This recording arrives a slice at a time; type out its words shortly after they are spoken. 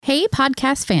Hey,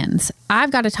 podcast fans, I've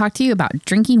got to talk to you about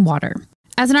drinking water.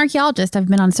 As an archaeologist, I've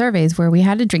been on surveys where we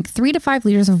had to drink 3 to 5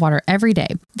 liters of water every day.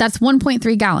 That's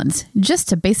 1.3 gallons, just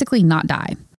to basically not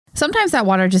die. Sometimes that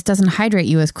water just doesn't hydrate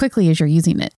you as quickly as you're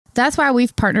using it. That's why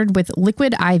we've partnered with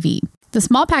Liquid IV. The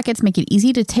small packets make it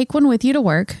easy to take one with you to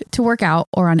work out,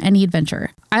 or on any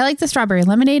adventure. I like the strawberry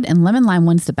lemonade and lemon lime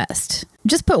ones the best.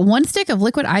 Just put 1 stick of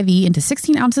Liquid IV into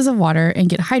 16 ounces of water and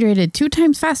get hydrated 2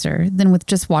 times faster than with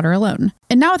just water alone.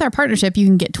 And now with our partnership, you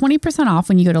can get 20% off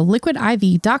when you go to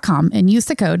liquidiv.com and use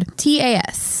the code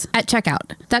TAS at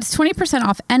checkout. That's 20%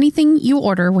 off anything you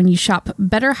order when you shop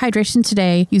Better Hydration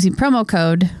today using promo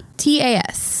code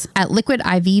TAS at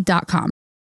liquidiv.com.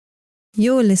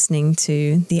 You're listening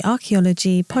to the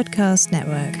Archaeology Podcast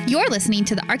Network. You're listening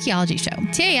to The Archaeology Show.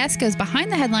 TAS goes behind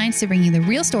the headlines to bring you the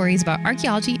real stories about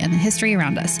archaeology and the history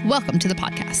around us. Welcome to the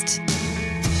podcast.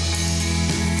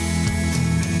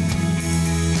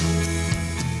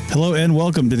 Hello and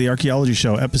welcome to the Archaeology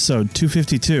Show, episode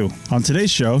 252. On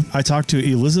today's show, I talked to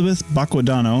Elizabeth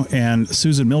Baquedano and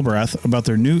Susan Milbrath about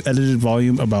their new edited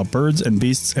volume about birds and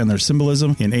beasts and their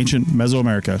symbolism in ancient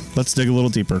Mesoamerica. Let's dig a little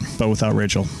deeper, but without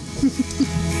Rachel.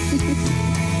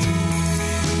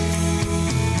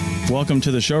 Welcome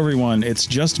to the show, everyone. It's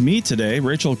just me today.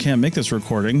 Rachel can't make this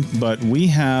recording, but we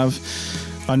have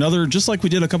another, just like we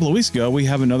did a couple of weeks ago, we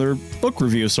have another book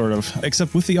review, sort of,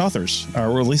 except with the authors,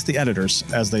 or at least the editors,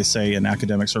 as they say in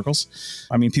academic circles.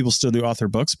 I mean, people still do author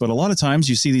books, but a lot of times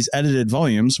you see these edited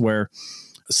volumes where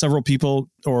several people,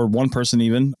 or one person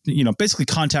even, basically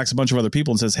contacts a bunch of other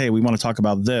people and says, hey, we want to talk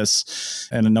about this.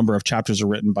 And a number of chapters are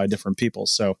written by different people.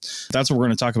 So that's what we're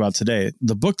going to talk about today.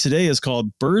 The book today is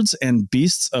called Birds and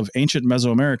Beasts of Ancient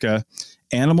Mesoamerica,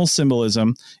 Animal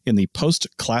Symbolism in the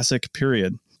Post-Classic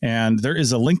Period. And there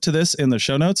is a link to this in the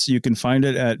show notes. You can find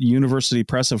it at University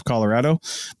Press of Colorado.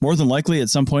 More than likely, at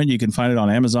some point, you can find it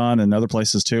on Amazon and other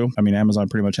places too. I mean, Amazon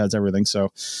pretty much has everything.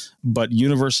 But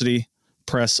University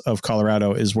Press of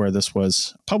Colorado is where this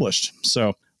was published.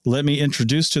 So let me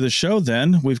introduce to the show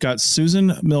then. We've got Susan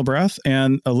Milbrath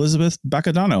and Elizabeth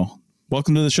Baquedano.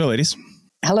 Welcome to the show, ladies.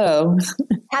 Hello.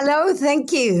 Hello,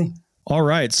 thank you. All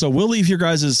right. So we'll leave your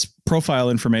guys'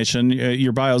 profile information,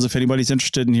 your bios, if anybody's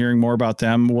interested in hearing more about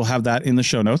them. We'll have that in the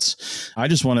show notes. I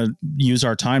just want to use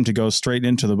our time to go straight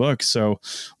into the book. So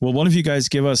will one of you guys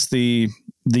give us the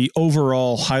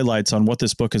overall highlights on what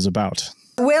this book is about?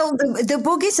 Well, the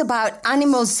book is about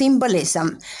animal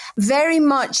symbolism, very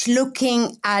much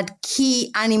looking at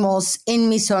key animals in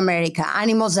Mesoamerica,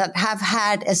 animals that have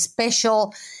had a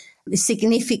special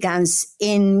significance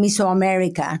in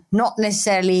Mesoamerica, not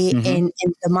necessarily in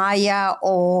the Maya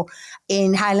or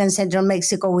in highland central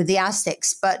Mexico with the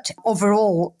Aztecs, but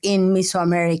overall in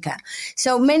Mesoamerica.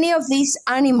 So many of these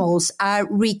animals are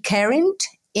recurrent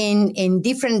in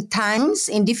different times,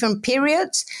 in different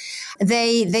periods.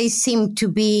 They seem to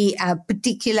be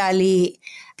particularly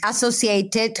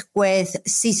associated with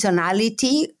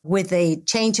seasonality, with the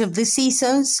change of the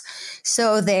seasons.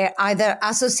 So they're either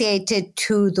associated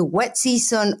to the wet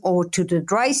season or to the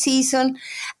dry season.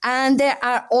 And there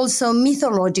are also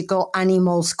mythological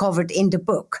animals covered in the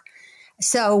book.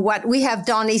 So what we have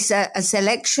done is a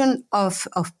selection of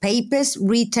papers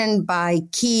written by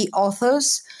key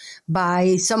authors,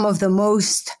 by some of the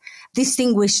most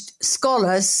distinguished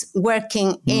scholars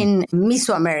working in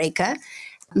Mesoamerica.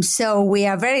 So we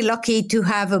are very lucky to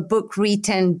have a book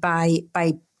written by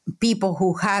people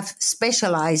who have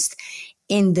specialized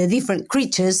in the different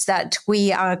creatures that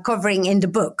we are covering in the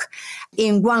book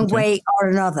in one way or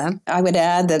another. I would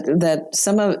add that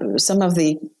some of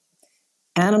the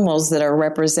animals that are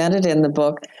represented in the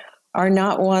book are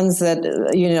not ones that,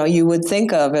 you would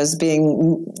think of as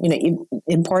being,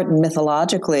 important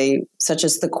mythologically, such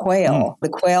as the quail. The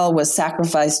quail was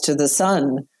sacrificed to the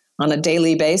sun on a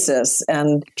daily basis.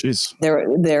 And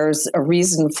there's a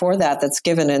reason for that that's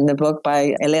given in the book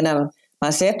by Elena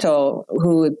Maceto,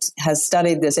 who has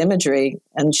studied this imagery.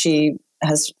 And she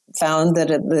has found that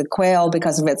the quail,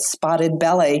 because of its spotted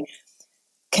belly,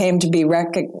 came to be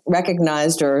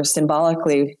recognized or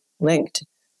symbolically linked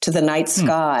to the night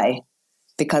sky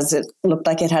because it looked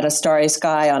like it had a starry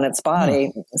sky on its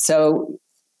body. So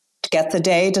to get the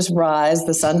day to rise,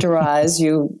 the sun to rise,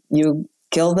 you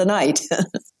kill the night.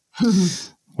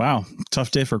 Wow.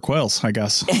 Tough day for quails, I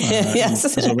guess.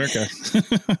 Yes. In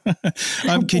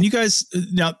Mesoamerica. Can you guys,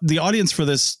 now the audience for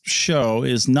this show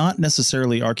is not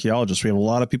necessarily archaeologists. We have a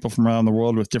lot of people from around the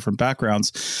world with different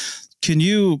backgrounds. Can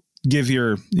you give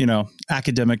your,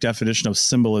 academic definition of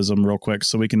symbolism real quick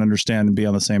so we can understand and be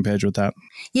on the same page with that?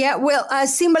 Yeah, well,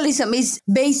 symbolism is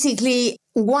basically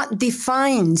what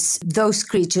defines those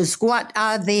creatures. What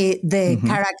are the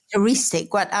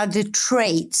characteristic? What are the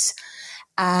traits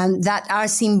that are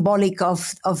symbolic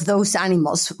of those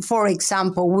animals? For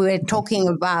example, we were talking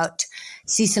about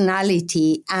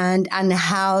seasonality and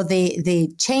how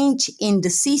the change in the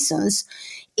seasons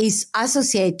is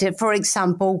associated, for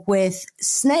example, with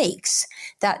snakes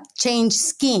that change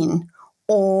skin,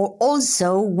 or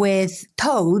also with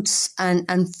toads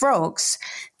and frogs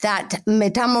that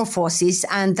metamorphose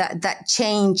and that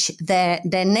change their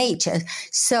nature.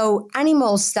 So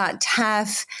animals that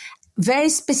have very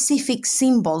specific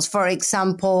symbols, for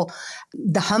example,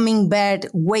 the hummingbird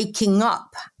waking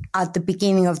up at the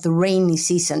beginning of the rainy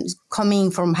season, coming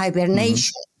from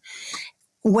hibernation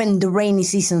when the rainy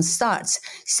season starts.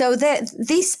 So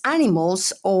these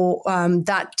animals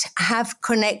that have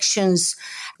connections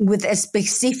with a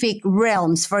specific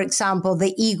realms, for example,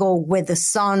 the eagle with the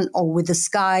sun or with the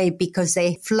sky, because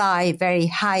they fly very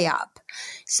high up.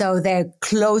 So they're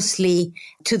closely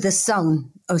to the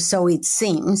sun, or so it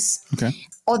seems. Okay.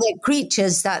 Other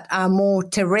creatures that are more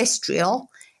terrestrial,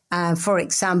 for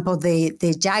example,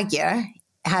 the jaguar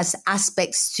has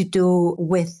aspects to do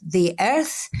with the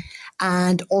earth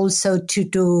and also to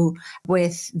do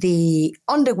with the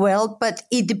underworld, but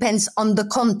it depends on the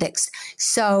context.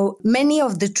 So many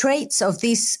of the traits of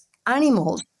these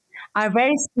animals are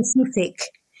very specific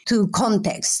to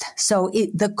context. So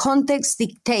the context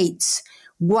dictates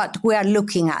what we are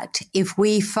looking at. If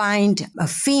we find a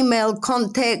female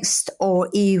context, or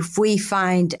if we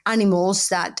find animals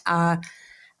that are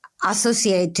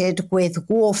associated with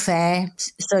warfare,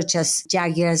 such as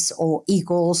jaguars or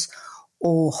eagles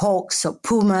or hawks or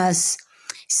pumas.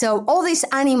 So all these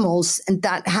animals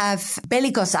that have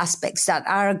bellicose aspects, that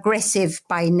are aggressive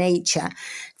by nature,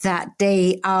 that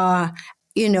they are,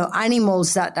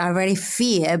 animals that are very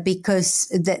feared,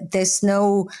 because there's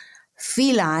no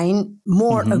feline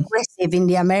more aggressive in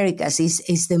the Americas,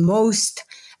 is the most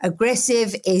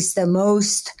aggressive, is the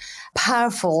most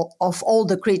powerful of all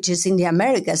the creatures in the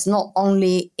Americas, not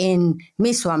only in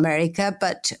Mesoamerica,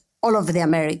 but all over the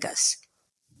Americas.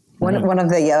 One of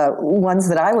the ones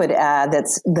that I would add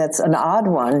that's an odd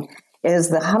one is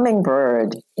the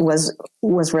hummingbird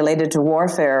was related to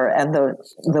warfare and the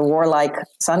warlike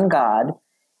sun god.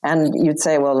 And you'd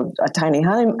say, well, a tiny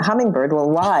hummingbird,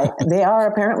 well, why? They are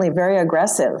apparently very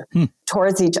aggressive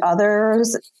towards each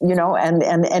other's, and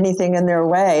anything in their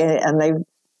way. And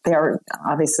they are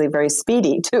obviously very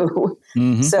speedy too.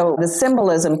 So the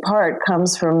symbolism part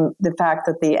comes from the fact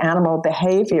that the animal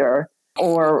behavior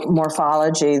or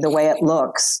morphology, the way it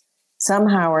looks,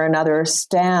 somehow or another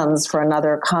stands for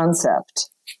another concept.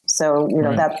 So,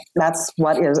 that's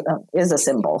what is a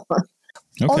symbol.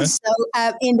 Okay. Also,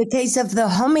 in the case of the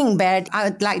hummingbird, I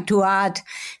would like to add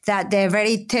that they're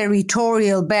very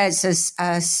territorial birds,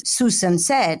 as Susan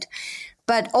said,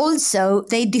 but also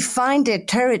they define their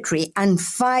territory and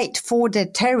fight for their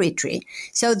territory.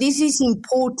 So this is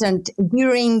important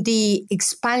during the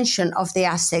expansion of the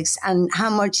Aztecs and how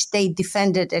much they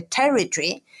defended their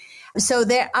territory. So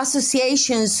their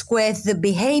associations with the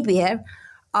behavior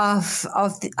of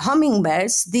the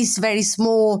hummingbirds, these very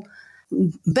small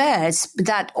birds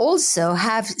that also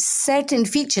have certain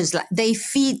features, like they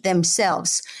feed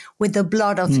themselves with the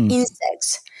blood of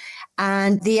insects.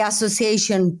 And the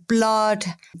association blood,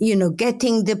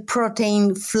 getting the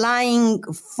protein, flying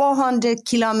 400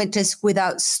 kilometers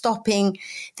without stopping.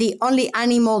 The only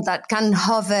animal that can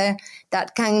hover,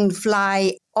 that can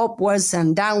fly upwards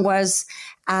and downwards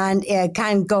and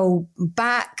can go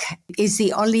back, is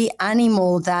the only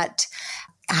animal that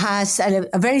has a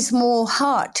very small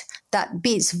heart that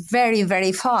beats very,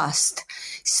 very fast.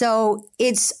 So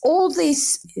it's all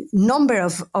this number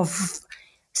of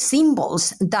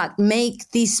symbols that make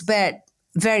this bird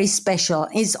very special.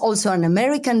 It's also an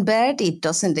American bird. It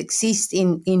doesn't exist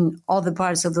in other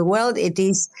parts of the world. It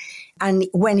is, and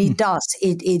when it does,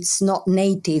 it's not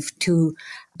native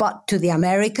but to the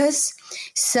Americas.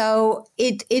 So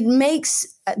it makes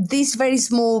this very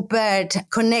small bird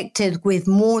connected with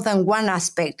more than one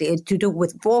aspect, to do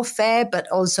with warfare, but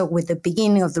also with the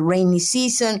beginning of the rainy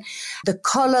season, the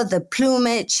color, the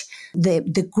plumage,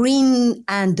 the green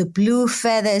and the blue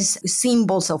feathers,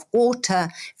 symbols of water,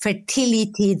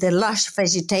 fertility, the lush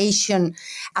vegetation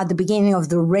at the beginning of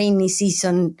the rainy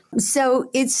season. So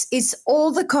it's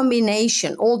all the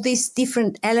combination, all these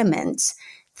different elements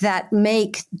that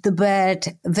make the bird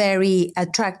very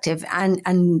attractive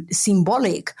and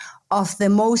symbolic of the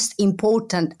most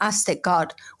important Aztec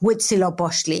god,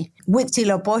 Huitzilopochtli.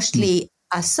 Huitzilopochtli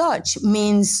as such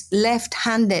means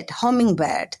left-handed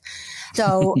hummingbird.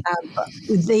 So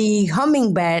the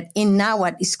hummingbird in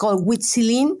Nahuatl is called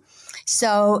Huitzilin.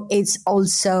 So it's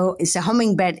a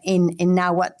hummingbird in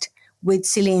Nahuatl,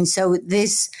 Huitzilin. So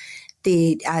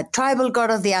the tribal god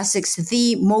of the Aztecs,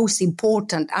 the most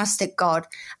important Aztec god,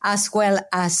 as well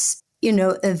as,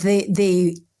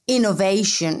 the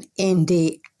innovation in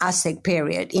the Aztec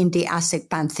period, in the Aztec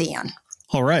pantheon.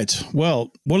 All right.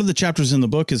 Well, one of the chapters in the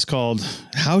book is called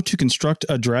How to Construct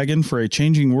a Dragon for a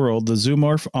Changing World, the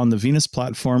Zoomorph on the Venus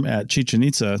Platform at Chichen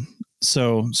Itza.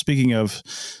 So speaking of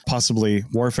possibly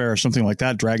warfare or something like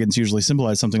that, dragons usually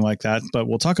symbolize something like that, but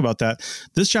we'll talk about that.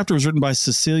 This chapter was written by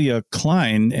Cecilia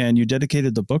Klein, and you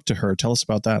dedicated the book to her. Tell us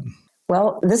about that.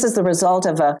 Well, this is the result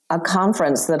of a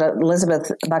conference that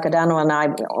Elizabeth Bacadano and I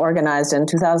organized in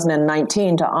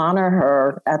 2019 to honor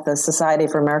her at the Society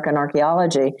for American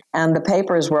Archaeology. And the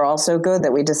papers were all so good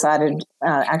that we decided,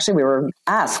 we were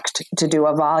asked to do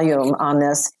a volume on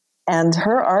this. And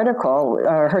her article,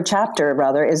 or her chapter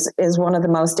rather, is one of the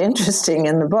most interesting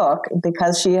in the book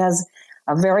because she has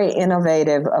a very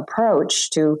innovative approach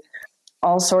to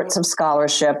all sorts of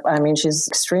scholarship. I mean, she's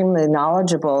extremely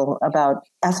knowledgeable about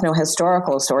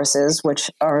ethnohistorical sources, which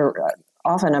are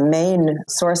often a main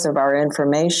source of our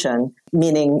information,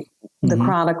 meaning the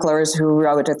chroniclers who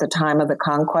wrote at the time of the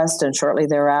conquest and shortly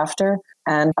thereafter,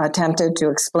 and attempted to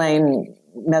explain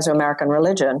Mesoamerican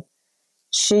religion.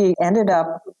 She ended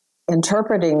up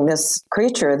interpreting this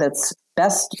creature that's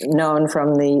best known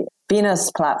from the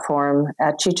Venus platform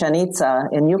at Chichen Itza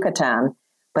in Yucatan,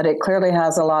 but it clearly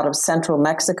has a lot of Central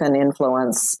Mexican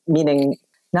influence, meaning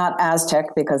not Aztec,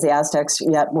 because the Aztecs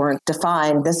yet weren't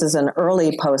defined. This is an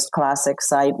early post-classic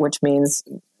site, which means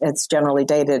it's generally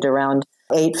dated around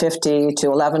 850 to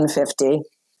 1150.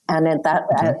 And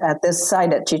at this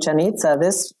site at Chichen Itza,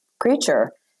 this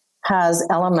creature has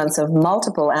elements of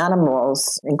multiple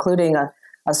animals, including a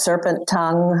serpent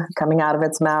tongue coming out of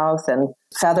its mouth and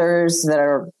feathers that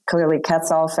are clearly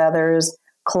Quetzal feathers,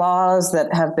 claws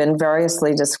that have been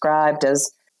variously described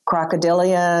as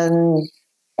crocodilian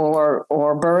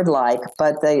or bird-like,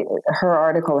 but her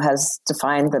article has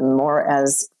defined them more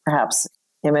as perhaps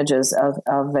images of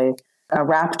a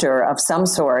raptor of some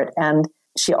sort. And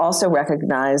she also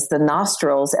recognized the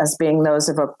nostrils as being those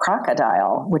of a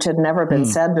crocodile, which had never been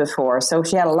said before. So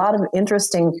she had a lot of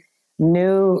interesting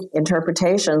new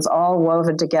interpretations all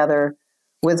woven together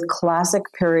with classic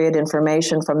period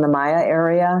information from the Maya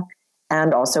area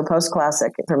and also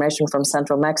post-classic information from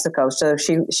central Mexico. So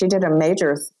she did a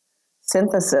major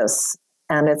synthesis,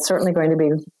 and it's certainly going to be,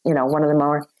 one of the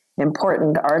more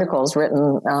important articles written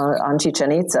on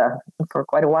Chichen Itza for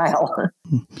quite a while.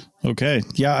 Okay.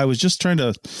 Yeah, I was just trying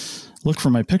to look for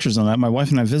my pictures on that. My wife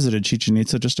and I visited Chichen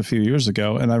Itza just a few years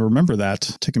ago, and I remember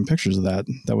taking pictures of that.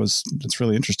 It's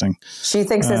really interesting. She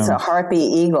thinks it's a harpy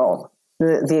eagle.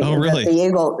 Really?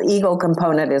 The eagle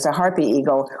component is a harpy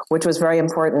eagle, which was very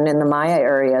important in the Maya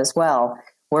area as well.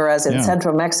 Whereas in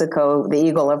central Mexico, the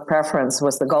eagle of preference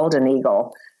was the golden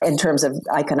eagle in terms of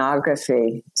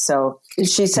iconography. So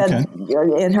she said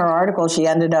in her article, she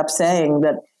ended up saying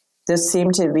that this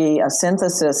seemed to be a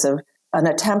synthesis of an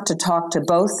attempt to talk to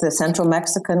both the central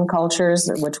Mexican cultures,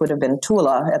 which would have been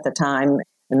Tula at the time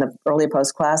in the early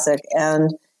post-classic, and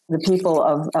the people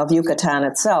of Yucatan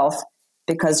itself,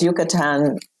 because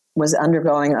Yucatan was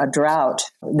undergoing a drought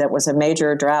that was a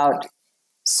major drought.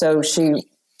 So she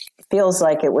feels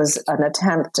like it was an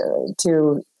attempt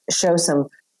to show some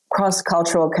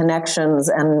cross-cultural connections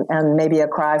and maybe a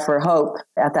cry for hope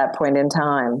at that point in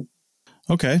time.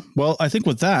 Okay. Well, I think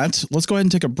with that, let's go ahead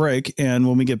and take a break. And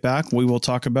when we get back, we will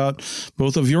talk about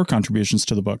both of your contributions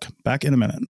to the book. Back in a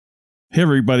minute. Hey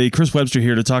everybody, Chris Webster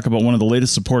here to talk about one of the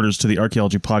latest supporters to the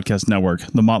Archaeology Podcast Network,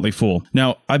 The Motley Fool.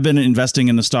 Now, I've been investing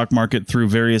in the stock market through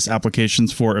various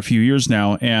applications for a few years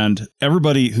now, and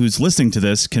everybody who's listening to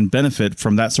this can benefit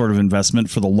from that sort of investment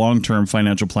for the long-term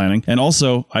financial planning. And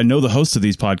also, I know the hosts of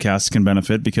these podcasts can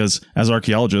benefit because as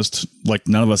archaeologists, like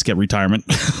none of us get retirement.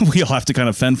 We all have to kind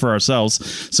of fend for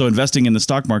ourselves. So investing in the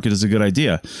stock market is a good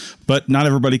idea, but not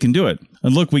everybody can do it.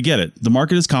 And look, we get it. The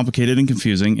market is complicated and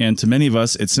confusing, and to many of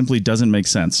us, it simply doesn't make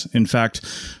sense. In fact,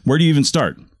 where do you even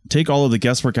start? Take all of the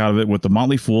guesswork out of it with the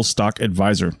Motley Fool Stock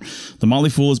Advisor. The Motley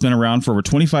Fool has been around for over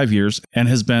 25 years and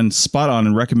has been spot on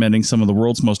in recommending some of the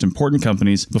world's most important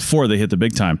companies before they hit the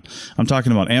big time. I'm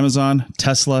talking about Amazon,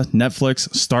 Tesla, Netflix,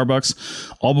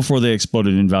 Starbucks, all before they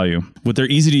exploded in value. With their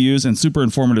easy to use and super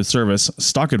informative service,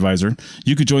 Stock Advisor,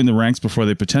 you could join the ranks before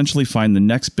they potentially find the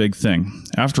next big thing.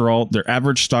 After all, their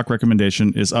average stock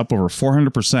recommendation is up over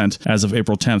 400% as of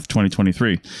April 10th,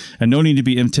 2023. And no need to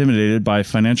be intimidated by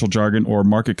financial jargon or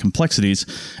market market complexities.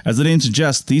 As the name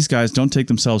suggests, these guys don't take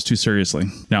themselves too seriously.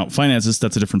 Now, finances,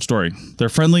 that's a different story. Their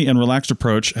friendly and relaxed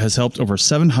approach has helped over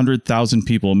 700,000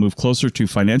 people move closer to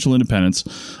financial independence,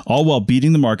 all while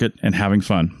beating the market and having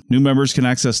fun. New members can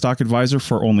access Stock Advisor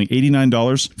for only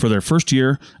 $89 for their first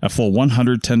year, a full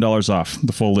 $110 off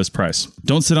the full list price.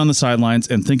 Don't sit on the sidelines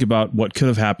and think about what could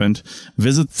have happened.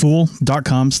 Visit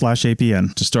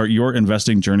fool.com/APN to start your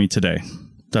investing journey today.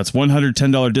 That's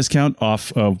 $110 discount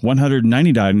off of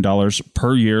 $199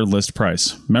 per year list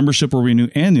price. Membership will renew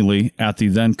annually at the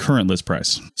then current list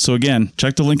price. So again,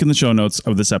 check the link in the show notes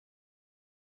of this episode.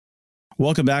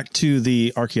 Welcome back to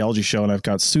the Archaeology Show, and I've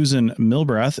got Susan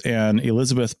Milbrath and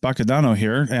Elizabeth Bacadano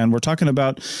here, and we're talking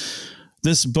about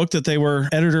this book that they were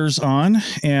editors on,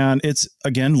 and it's,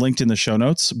 again, linked in the show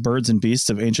notes, Birds and Beasts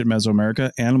of Ancient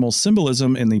Mesoamerica, Animal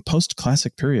Symbolism in the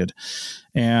Post-Classic Period.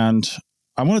 And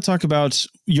I want to talk about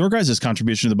your guys'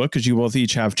 contribution to the book because you both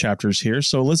each have chapters here.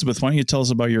 So, Elizabeth, why don't you tell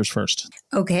us about yours first?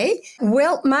 Okay.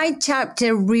 Well, my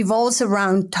chapter revolves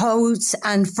around toads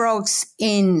and frogs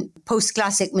in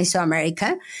post-classic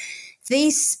Mesoamerica.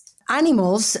 These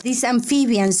animals, these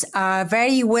amphibians, are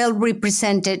very well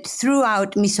represented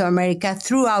throughout Mesoamerica,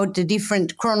 throughout the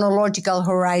different chronological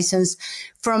horizons,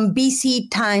 from BC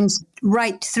times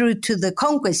right through to the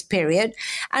conquest period.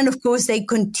 And of course, they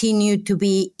continue to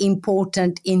be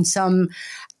important in some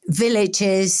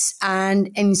villages and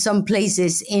in some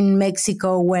places in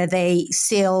Mexico where they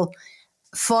still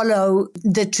follow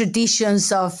the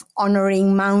traditions of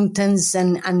honoring mountains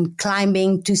and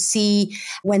climbing to see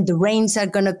when the rains are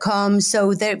going to come.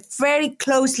 So they're very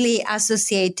closely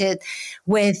associated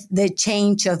with the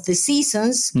change of the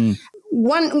seasons.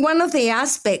 One of the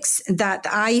aspects that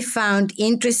I found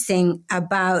interesting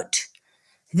about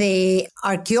the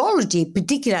archaeology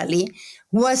particularly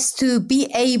was to be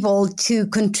able to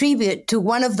contribute to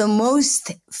one of the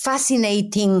most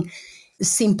fascinating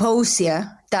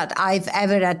symposia that I've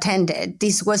ever attended.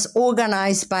 This was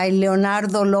organized by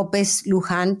Leonardo Lopez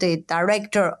Luján, the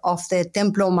director of the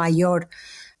Templo Mayor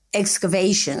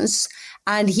excavations.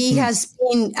 And he has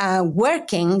been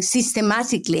working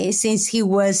systematically since he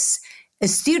was a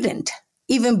student,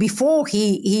 even before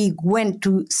he went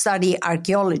to study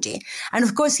archaeology. And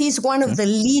of course, he's one of the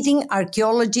leading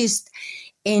archaeologists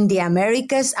in the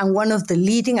Americas and one of the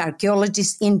leading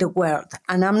archaeologists in the world.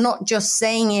 And I'm not just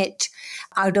saying it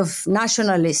out of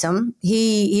nationalism.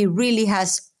 He really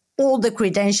has all the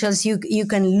credentials. You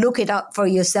can look it up for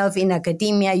yourself in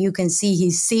academia. You can see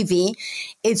his CV.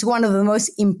 It's one of the most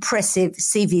impressive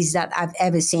CVs that I've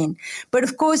ever seen. But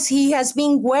of course, he has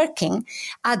been working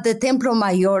at the Templo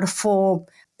Mayor for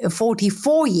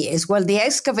 44 years. Well, the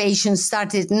excavation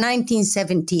started in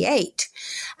 1978.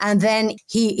 And then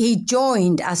he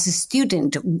joined as a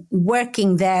student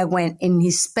working there when in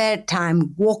his spare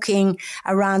time, walking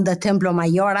around the Templo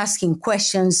Mayor, asking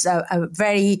questions, a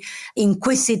very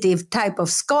inquisitive type of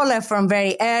scholar from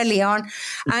very early on.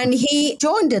 And he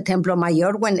joined the Templo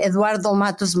Mayor when Eduardo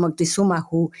Matos Moctezuma,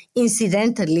 who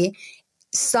incidentally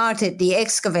started the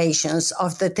excavations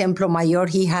of the Templo Mayor,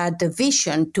 he had the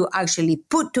vision to actually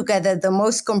put together the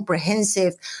most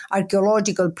comprehensive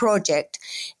archaeological project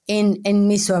in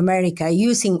Mesoamerica,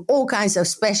 using all kinds of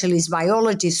specialists,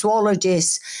 biologists,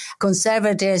 zoologists,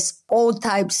 conservators, all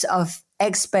types of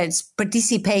experts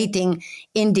participating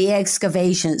in the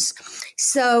excavations.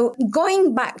 So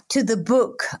going back to the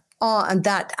book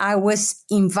that I was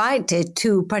invited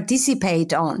to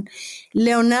participate on,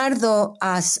 Leonardo,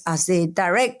 as the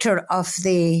director of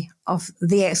the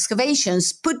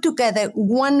excavations, put together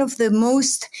one of the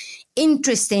most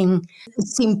interesting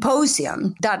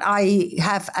symposium that I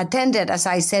have attended, as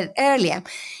I said earlier.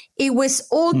 It was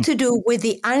all to do with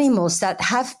the animals that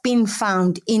have been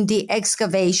found in the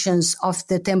excavations of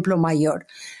the Templo Mayor,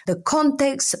 the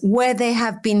context, where they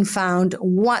have been found,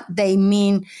 what they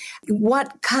mean,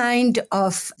 what kind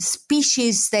of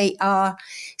species they are.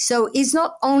 So it's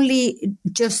not only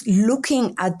just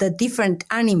looking at the different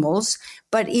animals,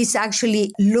 but it's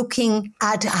actually looking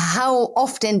at how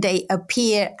often they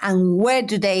appear and where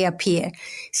do they appear.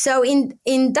 So in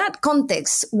that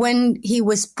context, when he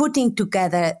was putting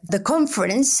together the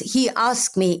conference, he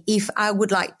asked me if I would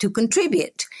like to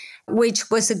contribute, which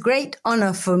was a great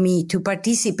honor for me to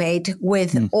participate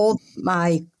with all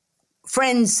my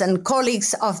friends and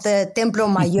colleagues of the Templo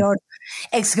Mayor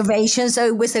excavation. So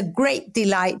it was a great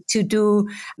delight to do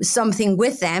something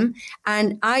with them.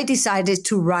 And I decided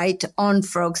to write on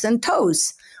frogs and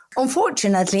toads.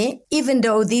 Unfortunately, even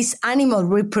though this animal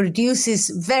reproduces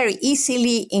very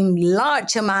easily in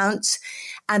large amounts,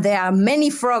 and there are many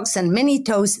frogs and many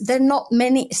toads, there are not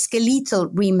many skeletal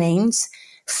remains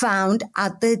found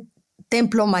at the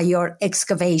Templo Mayor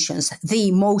excavations, the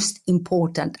most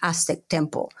important Aztec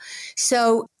temple.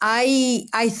 So I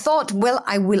thought, well,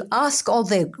 I will ask all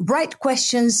the right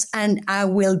questions, and I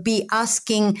will be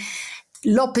asking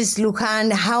Lopez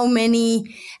Lujan how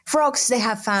many frogs they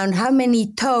have found, how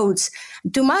many toads.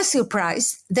 To my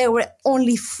surprise, there were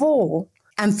only 4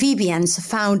 amphibians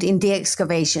found in the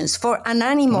excavations for an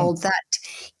animal that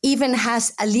even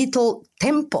has a little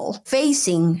temple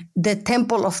facing the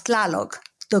temple of Tlaloc,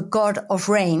 the god of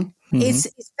rain. Mm-hmm. It's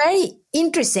very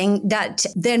interesting that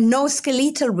there are no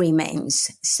skeletal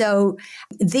remains. So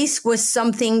this was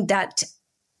something that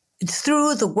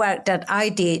through the work that I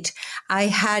did, I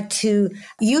had to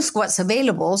use what's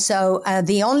available. So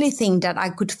the only thing that I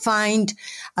could find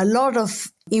a lot of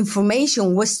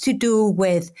information was to do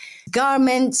with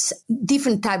garments,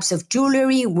 different types of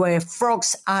jewelry where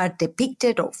frogs are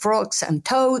depicted, or frogs and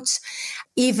toads.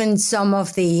 Even some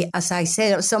of the, as I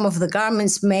said, some of the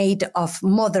garments made of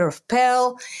mother of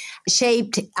pearl,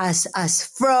 shaped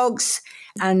as frogs,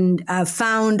 and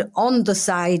found on the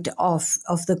side of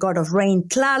the god of rain,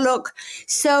 Tlaloc.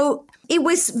 So it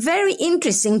was very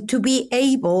interesting to be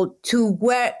able to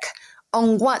work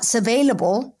on what's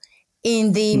available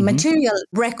in the material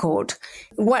record.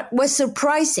 What was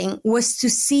surprising was to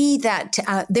see that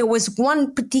there was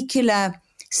one particular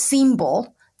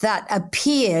symbol that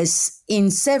appears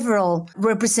in several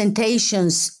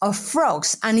representations of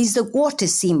frogs, and is the water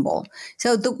symbol.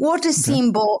 So the water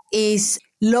symbol is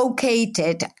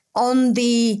located on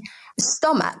the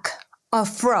stomach of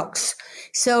frogs.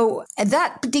 So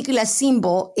that particular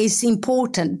symbol is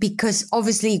important because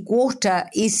obviously water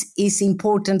is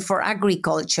important for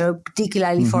agriculture,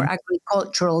 particularly for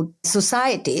agricultural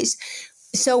societies.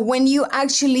 So when you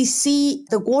actually see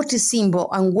the water symbol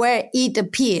and where it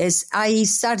appears, I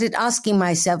started asking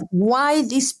myself, why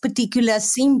this particular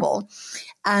symbol,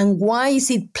 and why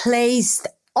is it placed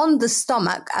on the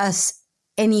stomach as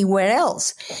anywhere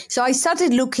else? So I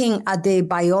started looking at the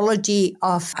biology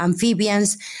of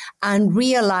amphibians and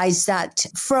realized that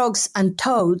frogs and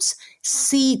toads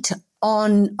sit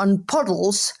on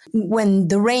puddles. When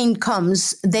the rain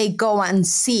comes, they go and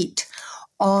sit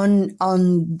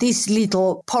on these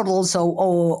little puddles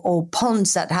or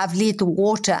ponds that have little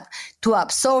water to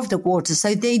absorb the water.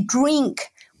 So they drink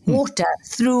water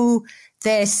through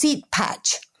their seed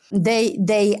patch.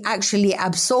 They actually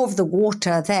absorb the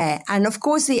water there. And of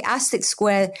course, the Aztecs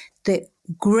were the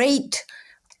great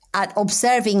at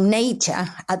observing nature,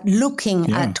 at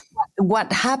looking at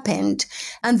what happened.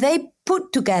 And they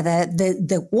put together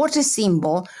the water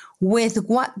symbol with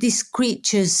what these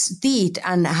creatures did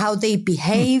and how they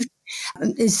behaved.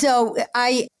 So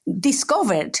I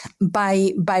discovered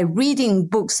by reading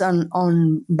books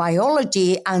on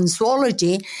biology and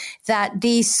zoology that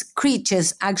these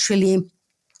creatures actually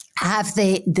have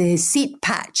the seed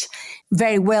patch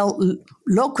very well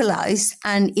localized,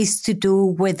 and is to do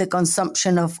with the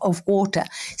consumption of water.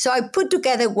 So I put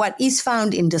together what is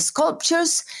found in the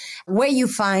sculptures, where you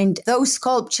find those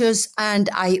sculptures, and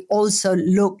I also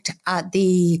looked at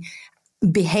the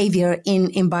behavior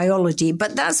in biology.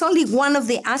 But that's only one of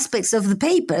the aspects of the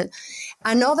paper.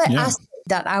 Another aspect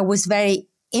that I was very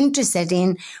interested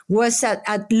in was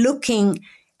at looking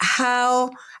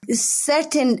how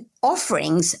certain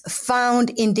offerings found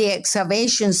in the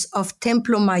excavations of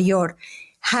Templo Mayor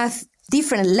have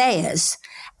different layers,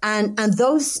 and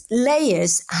those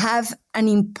layers have an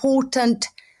important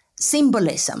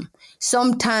symbolism.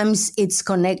 Sometimes it's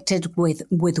connected with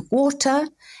water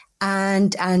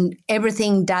and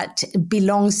everything that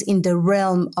belongs in the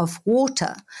realm of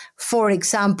water. For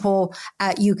example,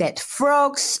 you get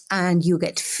frogs and you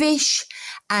get fish,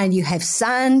 and you have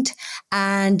sand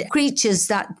and creatures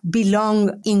that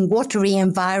belong in watery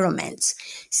environments.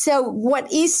 So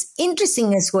what is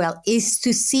interesting as well is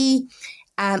to see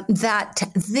that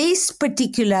this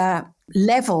particular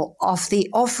level of the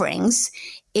offerings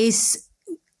is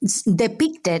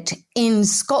depicted in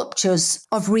sculptures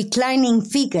of reclining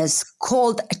figures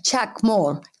called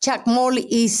chacmol. Chacmol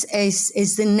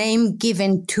is the name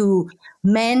given to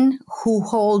men who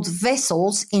hold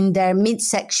vessels in their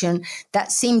midsection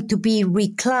that seem to be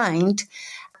reclined.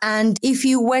 And if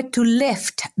you were to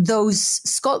lift those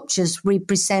sculptures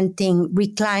representing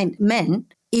reclined men,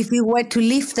 if you were to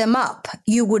lift them up,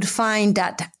 you would find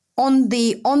that on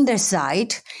the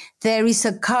underside, there is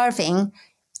a carving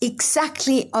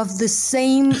exactly of the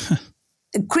same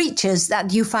creatures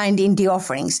that you find in the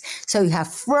offerings. So you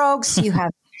have frogs, you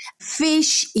have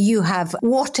fish, you have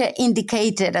water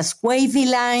indicated as wavy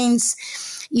lines.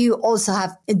 You also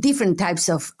have different types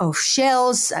of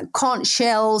shells, conch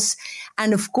shells.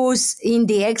 And of course, in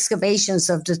the excavations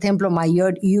of the Templo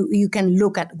Mayor, you can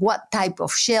look at what type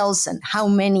of shells and how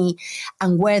many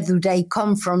and where do they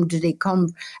come from. Do they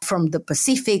come from the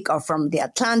Pacific or from the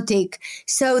Atlantic?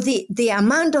 So the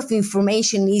amount of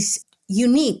information is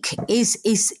unique,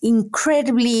 is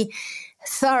incredibly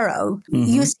thorough,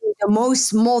 using the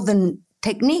most modern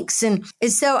techniques. And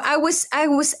so I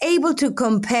was able to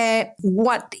compare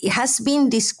what has been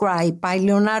described by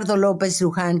Leonardo Lopez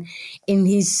Lujan in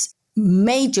his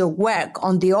major work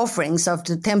on the offerings of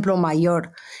the Templo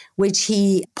Mayor, which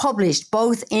he published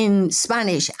both in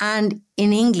Spanish and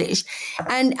in English.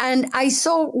 And I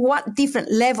saw what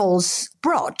different levels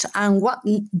brought and what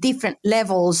different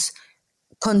levels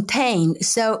contained.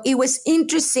 So it was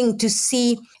interesting to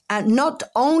see not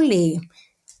only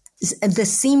the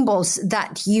symbols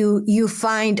that you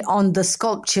find on the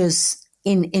sculptures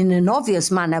in an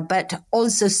obvious manner, but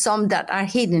also some that are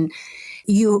hidden.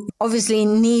 You obviously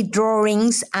need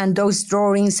drawings, and those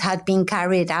drawings had been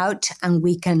carried out, and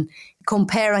we can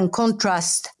compare and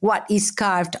contrast what is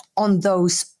carved on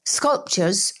those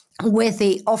sculptures with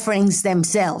the offerings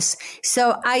themselves.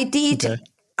 So I did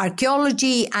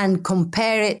archaeology and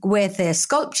compare it with a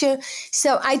sculpture.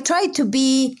 So I tried to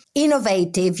be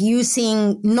innovative,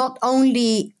 using not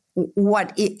only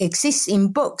what exists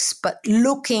in books, but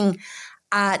looking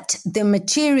at the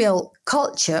material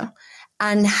culture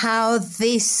and how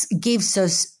this gives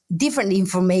us different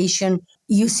information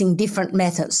using different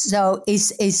methods. So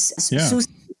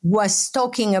Susan was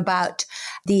talking about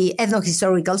the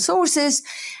ethnohistorical sources.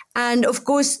 And of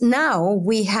course, now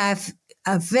we have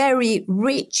a very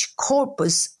rich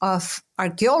corpus of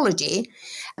archaeology,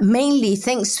 mainly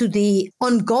thanks to the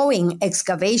ongoing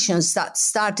excavations that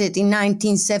started in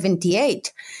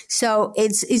 1978. So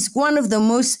it's one of the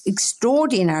most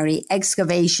extraordinary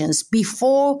excavations.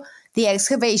 Before the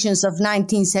excavations of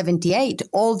 1978,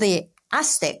 all the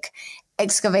Aztec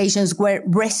excavations were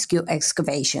rescue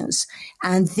excavations.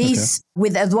 And this,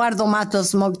 with Eduardo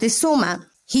Matos Moctezuma,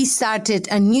 he started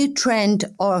a new trend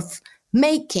of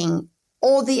making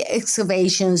all the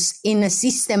excavations in a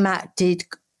systematic,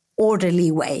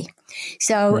 orderly way.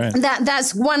 So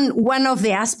that's one of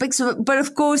the aspects. But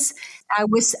of course, I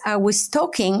was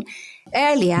talking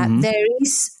earlier, there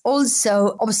is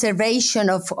also observation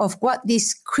of what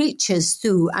these creatures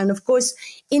do. And of course,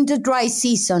 in the dry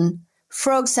season,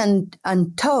 frogs and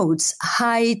toads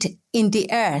hide in the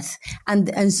earth,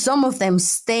 and some of them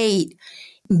stay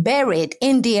buried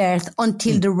in the earth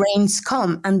until the rains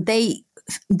come, and they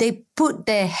put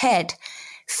their head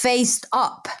faced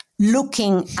up,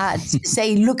 looking at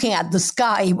the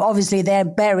sky. Obviously, they're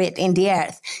buried in the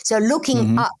earth. So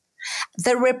looking up,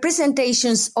 the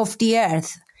representations of the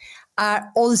earth are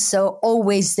also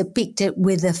always depicted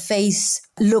with the face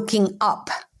looking up.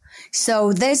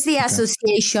 So there's the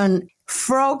association,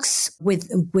 frogs with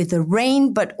the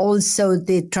rain, but also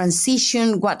the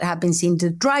transition, what happens in the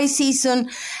dry season,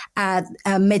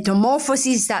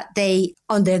 metamorphosis that they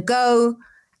undergo,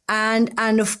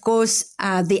 and of course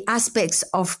the aspects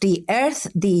of the earth.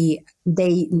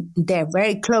 They're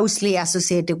very closely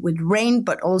associated with rain,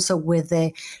 but also with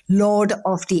the Lord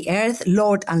of the earth,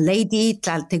 Lord and Lady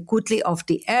Tlaltecutli of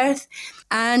the earth,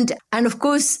 and of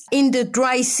course in the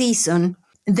dry season,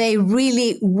 they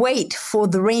really wait for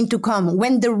the rain to come.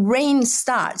 When the rain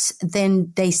starts,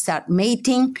 then they start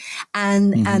mating,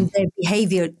 and their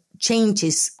behavior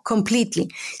changes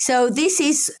completely. So this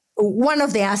is one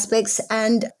of the aspects.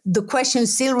 And the question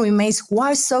still remains,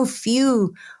 why so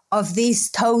few of these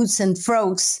toads and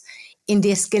frogs in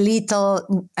the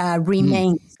skeletal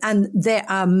remains? And there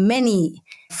are many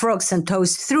frogs and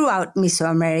toads throughout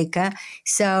Mesoamerica.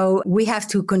 So we have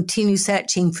to continue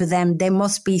searching for them. They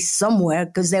must be somewhere,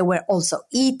 because they were also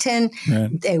eaten,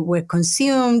 they were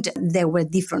consumed, there were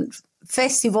different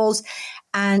festivals,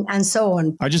 and so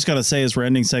on. I just got to say, as we're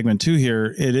ending segment 2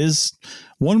 here, it is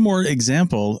one more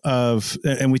example of,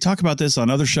 and we talk about this on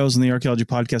other shows in the Archaeology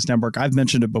Podcast Network. I've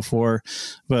mentioned it before,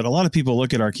 but a lot of people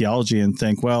look at archaeology and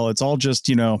think, well, it's all just,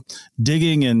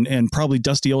 digging and probably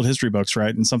dusty old history books,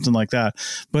 right? And something like that.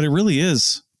 But it really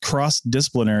is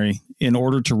cross-disciplinary in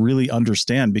order to really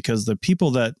understand, because the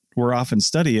people that we're often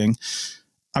studying,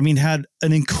 had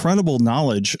an incredible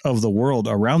knowledge of the world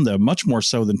around them, much more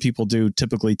so than people do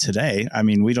typically today.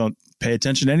 We don't pay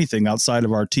attention to anything outside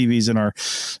of our TVs and our,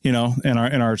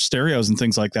 and our stereos and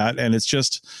things like that. And it's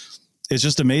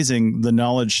just amazing the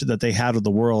knowledge that they had of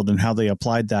the world and how they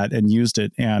applied that and used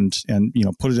it and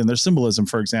put it in their symbolism,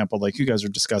 for example, like you guys are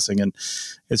discussing. And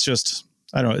it's just,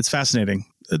 I don't know, it's fascinating.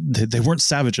 they weren't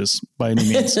savages by any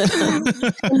means. No,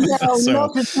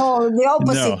 not at all. The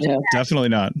opposite. No, definitely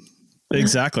not.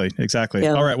 Exactly.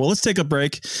 Yeah. All right. Well, let's take a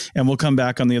break and we'll come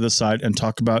back on the other side and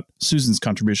talk about Susan's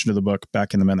contribution to the book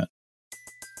back in a minute.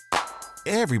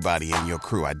 Everybody in your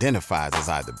crew identifies as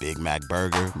either Big Mac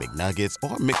Burger, McNuggets,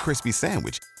 or McCrispy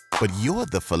Sandwich. But you're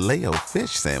the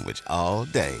Filet-O-Fish Sandwich all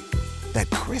day. That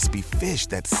crispy fish,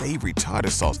 that savory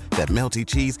tartar sauce, that melty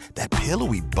cheese, that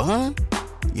pillowy bun.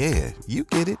 Yeah, you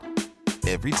get it.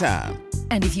 Every time.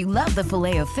 And if you love the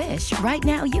Filet-O-Fish, right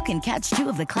now you can catch 2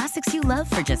 of the classics you love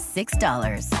for just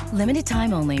 $6. Limited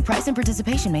time only. Price and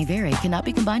participation may vary. Cannot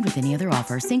be combined with any other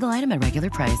offer. Single item at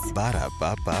regular price.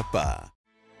 Ba-da-ba-ba-ba.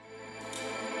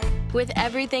 With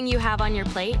everything you have on your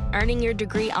plate, earning your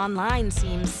degree online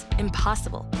seems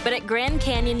impossible. But at Grand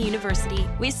Canyon University,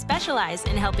 we specialize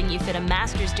in helping you fit a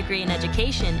master's degree in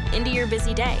education into your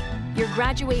busy day. Your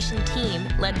graduation team,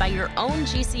 led by your own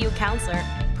GCU counselor,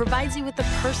 provides you with the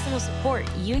personal support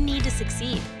you need to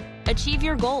succeed. Achieve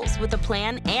your goals with a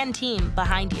plan and team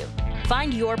behind you.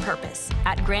 Find your purpose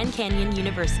at Grand Canyon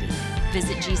University.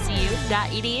 Visit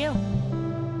gcu.edu.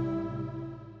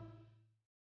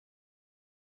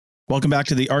 Welcome back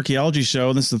to the Archaeology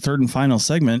Show. This is the third and final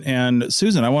segment. And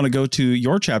Susan, I want to go to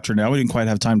your chapter now. We didn't quite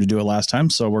have time to do it last time,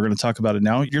 so we're going to talk about it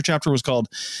now. Your chapter was called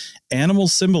Animal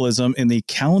Symbolism in the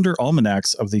Calendar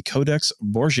Almanacs of the Codex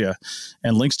Borgia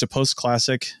and links to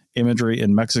post-classic imagery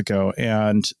in Mexico.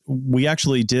 And we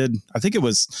actually did, I think it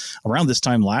was around this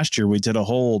time last year, we did a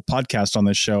whole podcast on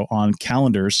this show on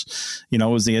calendars. You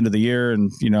know, it was the end of the year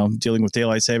and, you know, dealing with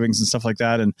daylight savings and stuff like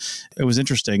that. And it was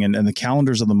interesting. And the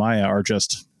calendars of the Maya are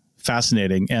just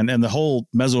fascinating, and the whole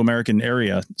Mesoamerican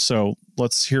area. So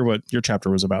let's hear what your chapter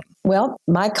was about. Well,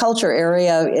 my culture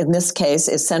area in this case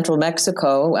is Central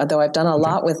Mexico, although I've done a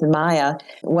lot with Maya.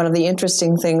 One of the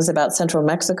interesting things about Central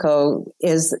Mexico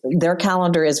is their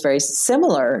calendar is very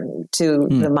similar to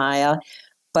the Maya,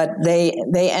 but they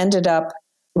ended up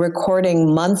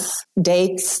recording month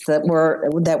dates that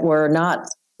were not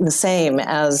the same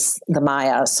as the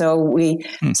Maya. So we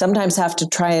sometimes have to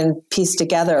try and piece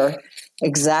together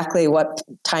exactly what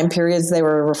time periods they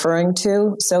were referring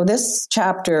to. So this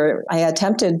chapter, I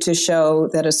attempted to show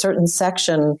that a certain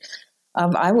section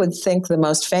of, I would think, the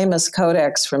most famous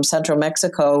codex from Central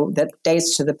Mexico that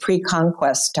dates to the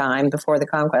pre-conquest time, before the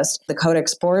conquest, the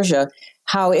Codex Borgia,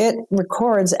 how it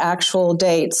records actual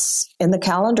dates in the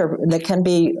calendar that can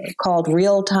be called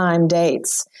real-time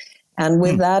dates. And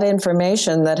with that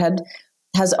information that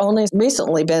has only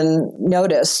recently been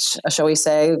noticed, shall we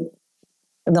say,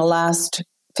 in the last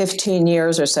 15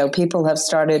 years or so, people have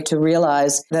started to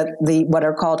realize that what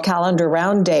are called calendar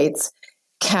round dates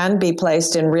can be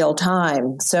placed in real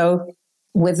time. So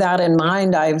with that in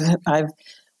mind, I've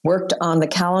worked on the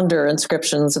calendar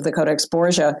inscriptions of the Codex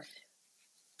Borgia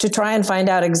to try and find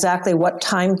out exactly what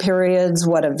time periods,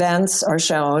 what events are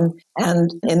shown. And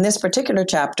in this particular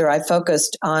chapter, I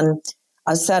focused on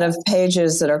a set of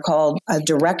pages that are called a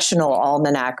directional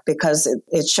almanac, because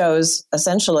it shows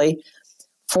essentially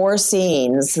 4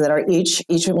 scenes that are each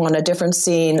one a different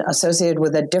scene associated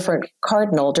with a different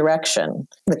cardinal direction,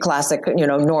 the classic,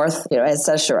 north,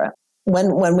 etc.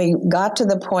 When we got to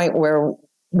the point where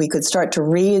we could start to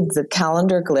read the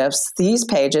calendar glyphs, these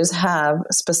pages have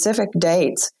specific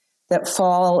dates that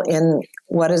fall in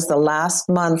what is the last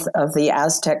month of the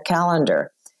Aztec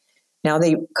calendar. Now,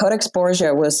 the Codex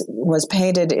Borgia was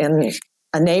painted in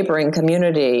a neighboring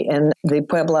community in the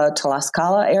Puebla,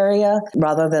 Tlaxcala area,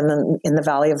 rather than in the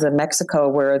Valley of the Mexico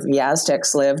where the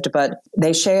Aztecs lived, but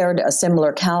they shared a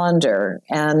similar calendar.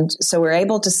 And so we're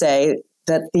able to say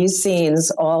that these scenes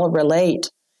all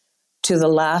relate to the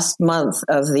last month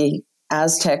of the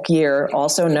Aztec year,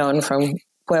 also known from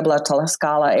Puebla,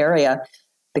 Tlaxcala area,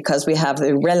 because we have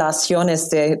the Relaciones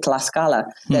de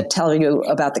Tlaxcala that tell you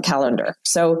about the calendar.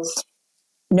 So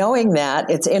knowing that,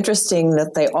 it's interesting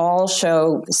that they all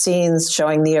show scenes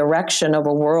showing the erection of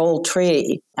a world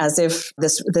tree, as if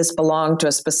this belonged to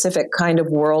a specific kind of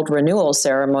world renewal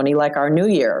ceremony, like our New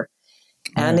Year.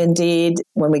 And indeed,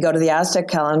 when we go to the Aztec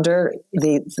calendar,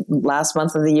 the last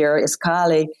month of the year,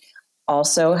 Izcalli,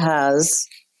 also has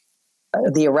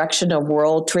the erection of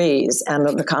world trees and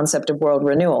the concept of world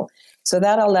renewal. So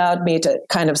that allowed me to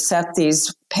kind of set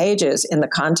these pages in the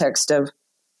context of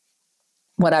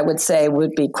what I would say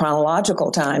would be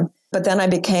chronological time. But then I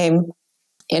became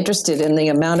interested in the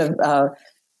amount of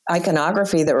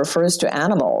iconography that refers to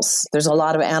animals. There's a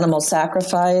lot of animal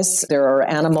sacrifice. There are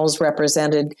animals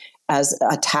represented as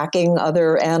attacking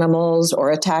other animals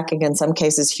or attacking, in some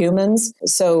cases, humans.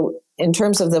 So in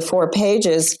terms of the 4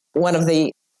 pages, one of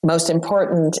the most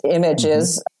important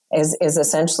images is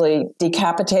essentially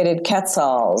decapitated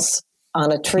quetzals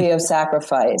on a tree of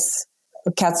sacrifice,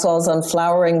 quetzals on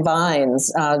flowering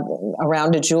vines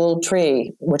around a jeweled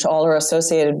tree, which all are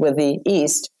associated with the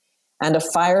East, and a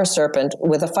fire serpent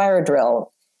with a fire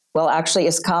drill. Well, actually,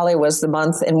 Iskali was the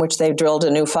month in which they drilled a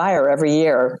new fire every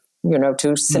year,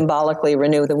 to symbolically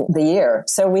renew the year.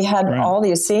 So we had all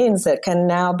these scenes that can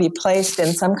now be placed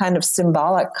in some kind of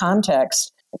symbolic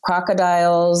context.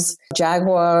 Crocodiles,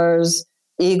 jaguars,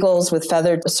 eagles with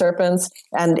feathered serpents.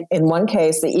 And in one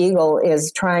case, the eagle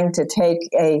is trying to take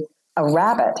a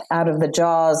rabbit out of the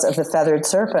jaws of the feathered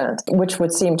serpent, which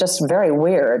would seem just very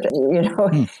weird,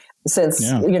 since,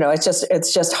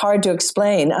 it's just hard to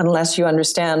explain unless you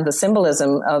understand the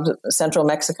symbolism of Central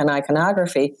Mexican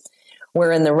iconography,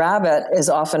 wherein the rabbit is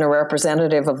often a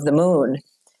representative of the moon.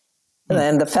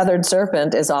 And the feathered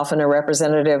serpent is often a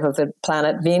representative of the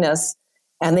planet Venus,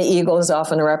 and the eagle is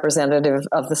often a representative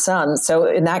of the sun. So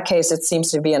in that case, it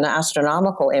seems to be an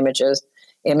astronomical image.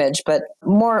 But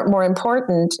more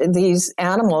important, these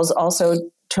animals also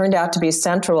turned out to be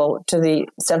central to the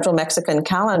Central Mexican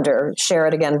calendar,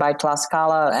 shared again by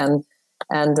Tlaxcala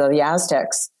and the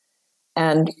Aztecs.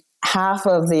 And half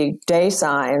of the day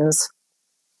signs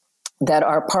that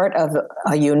are part of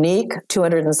a unique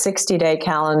 260-day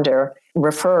calendar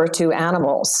refer to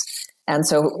animals. And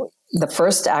so the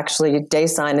first actually day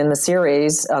sign in the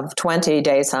series of 20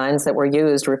 day signs that were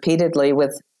used repeatedly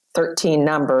with 13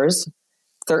 numbers,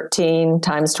 13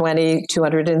 times 20,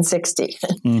 260.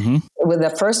 Mm-hmm. With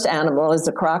the first animal is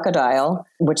the crocodile,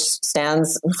 which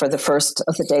stands for the first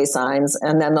of the day signs.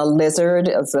 And then the lizard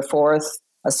is the fourth.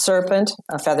 A serpent,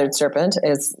 a feathered serpent,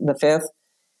 is the fifth.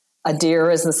 A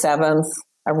deer is the seventh.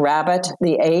 A rabbit,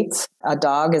 the eighth. A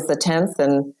dog is the 10th.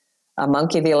 And a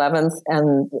monkey, the 11th,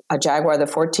 and a jaguar, the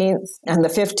 14th, and the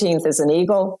 15th is an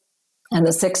eagle, and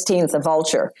the 16th, a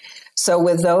vulture. So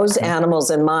with those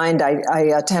animals in mind, I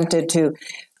attempted to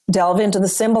delve into the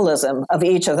symbolism of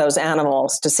each of those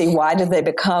animals to see why did they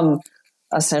become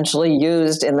essentially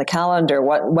used in the calendar?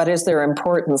 What is their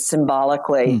importance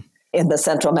symbolically in the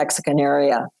Central Mexican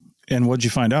area? And what did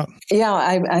you find out? Yeah,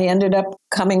 I ended up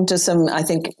coming to some, I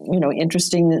think,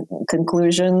 interesting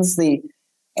conclusions.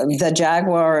 The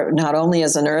jaguar not only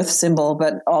is an earth symbol,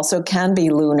 but also can be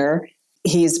lunar.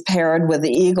 He's paired with the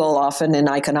eagle often in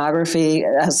iconography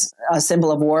as a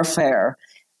symbol of warfare,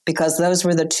 because those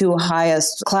were the two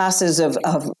highest classes of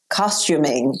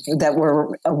costuming that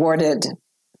were awarded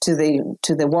to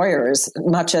the warriors.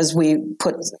 Much as we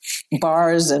put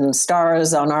bars and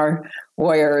stars on our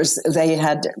warriors, they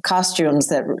had costumes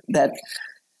that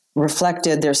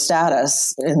reflected their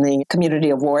status in the community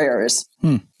of warriors.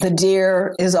 The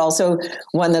deer is also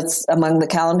one that's among the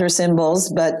calendar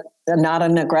symbols, but not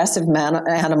an aggressive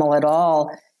animal at all.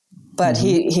 But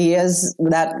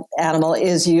that animal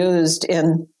is used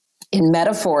in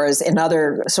metaphors in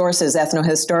other sources,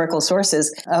 ethnohistorical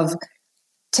sources, of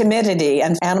timidity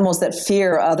and animals that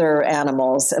fear other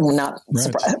animals, and not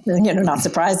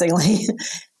surprisingly.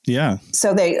 Yeah.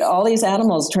 So all these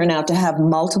animals turn out to have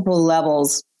multiple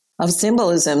levels of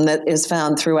symbolism that is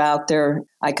found throughout their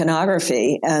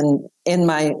iconography. And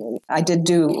I did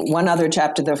do one other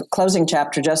chapter, the closing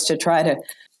chapter, just to try to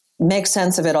make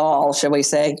sense of it all, shall we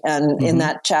say. And in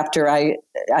that chapter, I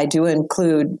do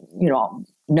include,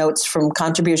 notes from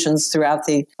contributions throughout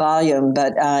the volume,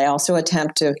 but I also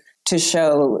attempt to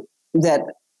show that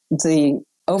the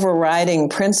overriding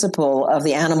principle of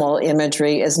the animal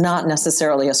imagery is not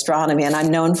necessarily astronomy. And I'm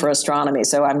known for astronomy,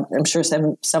 so I'm sure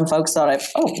some folks thought,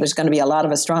 there's going to be a lot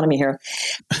of astronomy here.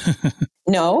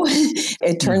 No,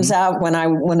 it turns out when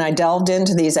I delved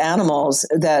into these animals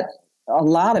that a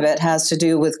lot of it has to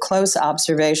do with close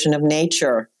observation of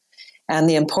nature and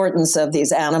the importance of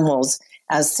these animals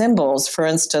as symbols. For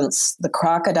instance, the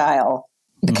crocodile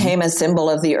became a symbol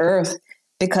of the earth,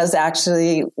 because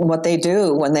actually what they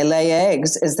do when they lay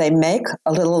eggs is they make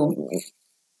a little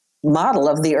model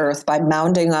of the earth by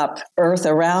mounding up earth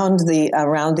around the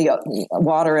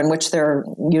water in which they're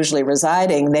usually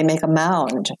residing. They make a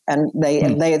mound and they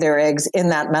lay their eggs in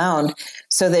that mound.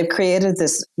 So they've created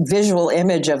this visual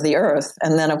image of the earth.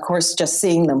 And then, of course, just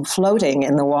seeing them floating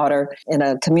in the water in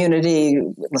a community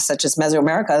such as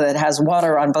Mesoamerica that has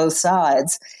water on both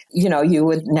sides, you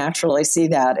would naturally see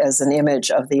that as an image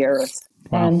of the earth.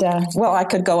 Wow. And, I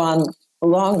could go on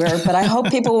longer, but I hope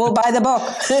people will buy the book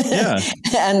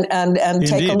and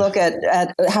take a look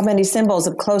at how many symbols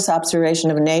of close observation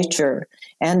of nature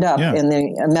end up in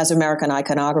the Mesoamerican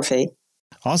iconography.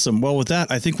 Awesome. Well, with that,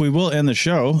 I think we will end the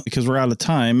show because we're out of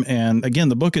time. And again,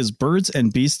 the book is Birds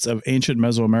and Beasts of Ancient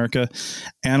Mesoamerica,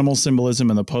 Animal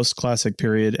Symbolism in the Post-Classic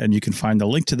Period. And you can find the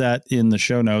link to that in the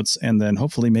show notes, and then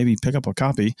hopefully maybe pick up a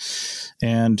copy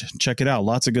and check it out.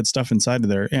 Lots of good stuff inside of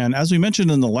there. And as we mentioned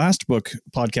in the last book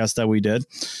podcast that we did,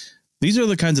 these are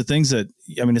the kinds of things that,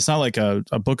 I mean, it's not like a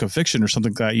book of fiction or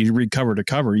something that you read cover to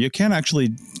cover. You can actually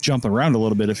jump around a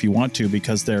little bit if you want to,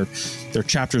 because they're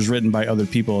chapters written by other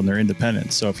people and they're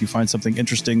independent. So if you find something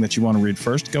interesting that you want to read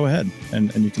first, go ahead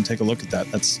and you can take a look at that.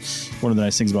 That's one of the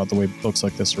nice things about the way books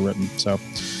like this are written. So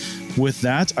with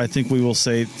that, I think we will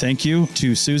say thank you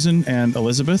to Susan and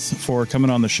Elizabeth for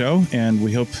coming on the show, and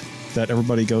we hope that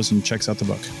everybody goes and checks out the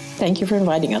book. Thank you for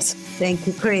inviting us. Thank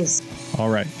you, Chris. All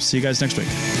right. See you guys next week.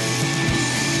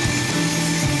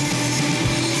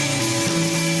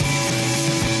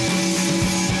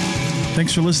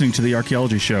 Thanks for listening to The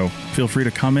Archaeology Show. Feel free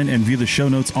to comment and view the show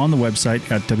notes on the website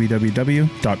at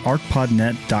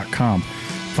www.arcpodnet.com.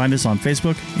 Find us on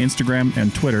Facebook, Instagram,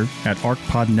 and Twitter at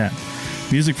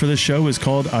ArcPodNet. Music for this show is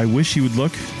called I Wish You Would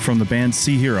Look from the band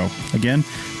Sea Hero. Again,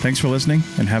 thanks for listening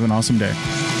and have an awesome day.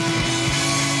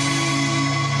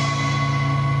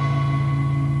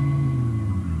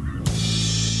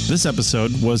 This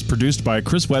episode was produced by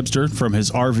Chris Webster from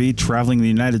his RV traveling the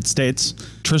United States,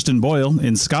 Tristan Boyle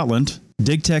in Scotland,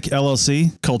 DigTech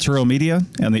LLC, Culturo Media,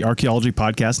 and the Archaeology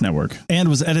Podcast Network, and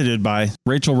was edited by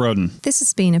Rachel Roden. This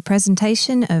has been a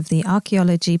presentation of the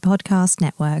Archaeology Podcast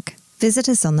Network. Visit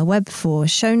us on the web for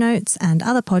show notes and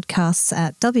other podcasts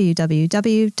at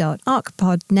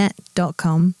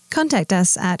www.arcpodnet.com. Contact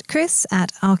us at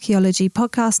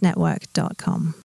chris@archaeologypodcastnetwork.com.